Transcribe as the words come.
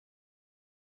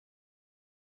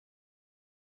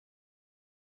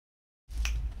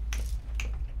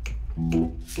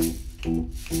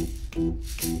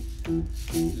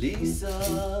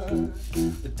Lisa,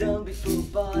 don't be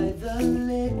fooled by the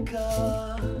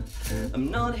liquor. I'm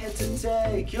not here to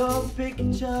take your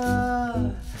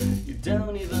picture. You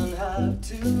don't even have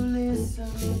to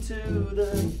listen to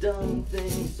the dumb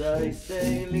things I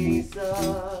say, Lisa.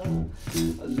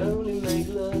 I'll only make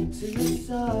love to your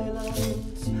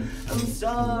silence. I'm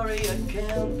sorry I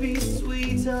can't be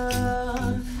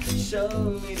sweeter.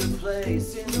 Show me the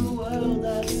place in the world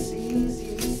that sees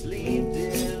you sleep,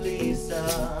 dear Lisa.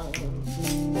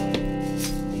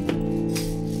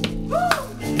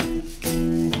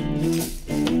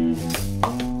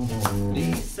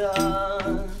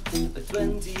 Lisa,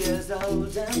 20 years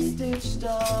old and stitched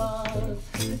up.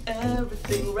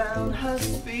 Everything round her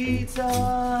speeds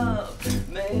up.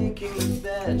 Making the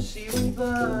bed she would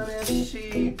burn if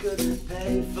she could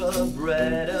pay for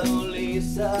bread. Oh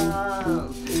Lisa,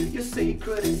 your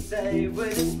secret is safe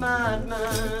with this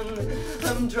madman.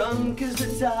 I'm drunk as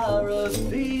the Tower of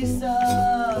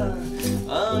Pisa.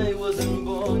 I wasn't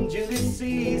born Julius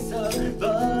Caesar,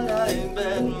 but I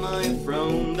bet my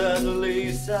throne that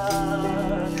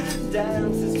Lisa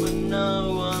dances when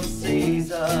no one sees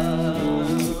her.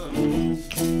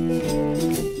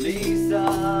 Lisa,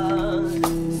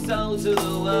 sold to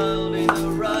the world in the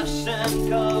rush and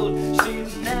cold.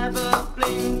 She'd never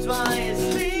blink twice.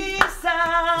 Lisa,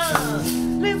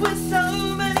 live with so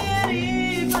many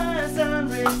enigmas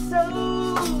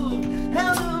unresolved. And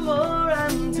the more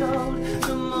I'm told,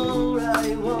 the more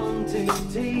I want to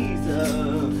tease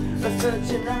her.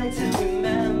 Such a night to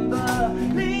remember,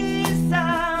 Lisa.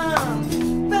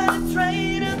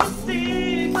 Penetrate of the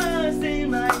stigmas in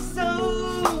my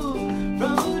soul.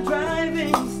 From the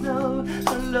driving snow,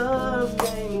 her love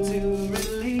came to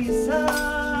release her.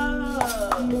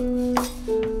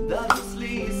 That was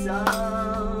Lisa.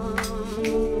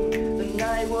 The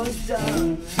night was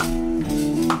done.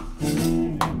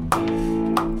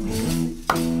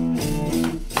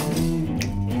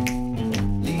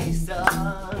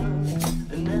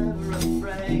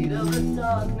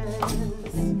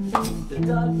 The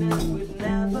darkness would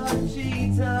never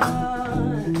cheat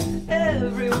her.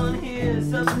 Everyone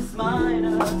hears of this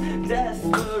minor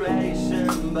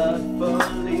desperation, but for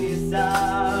Lisa,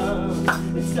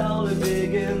 it's all a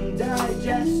big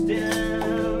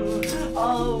indigestion.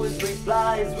 Always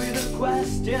replies with a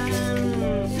question.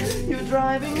 You're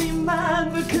driving me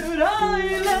mad, but could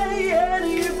I lay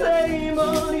any blame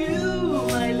on you,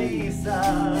 my Lisa?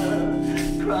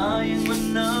 Crying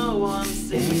when no one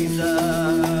sees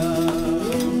her.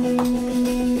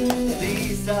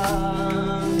 Lisa,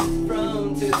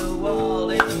 thrown to the wall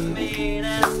in the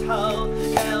meanest hole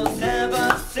hell's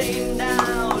never seen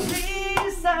now.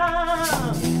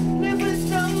 Lisa, live with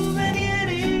so many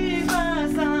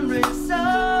enigmas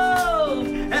unresolved.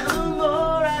 And the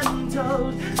more I'm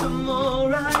told, the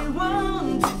more I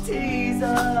want to tease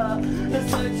her. There's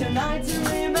such a night to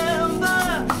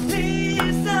remember,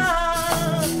 Lisa.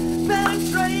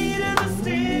 Penetrated the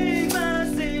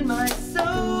stigmas in my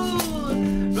soul.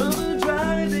 From the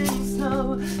driving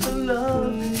snow, the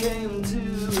love came to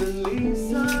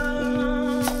release her.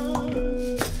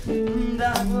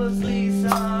 That was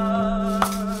Lisa,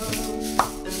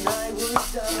 and I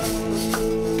was done.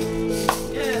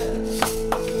 Yeah.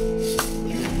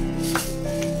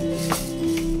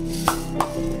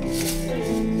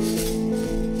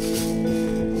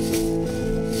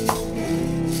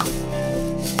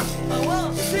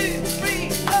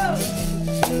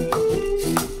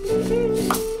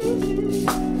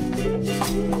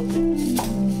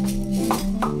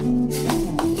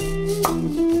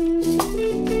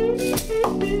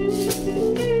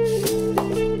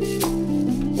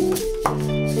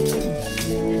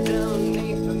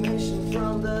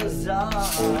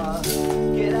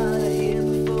 Get out of here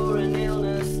before an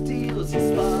illness steals your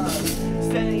spark.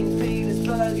 St.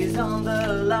 Petersburg is on the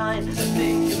line. I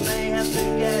think you may have to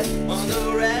get on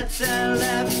the red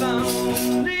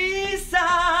telephone. Lisa,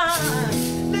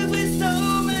 live with so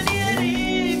many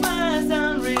enigmas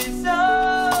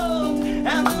unresolved.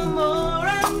 And the more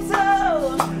I'm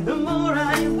told, the more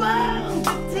I want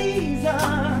to tease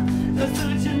her. There's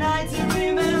such a night to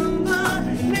remember,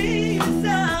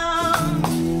 Lisa.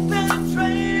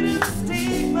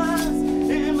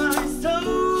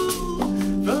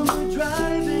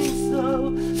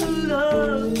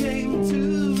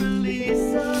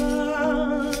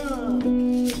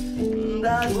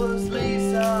 That was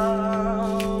Lisa,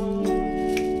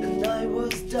 and I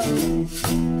was done.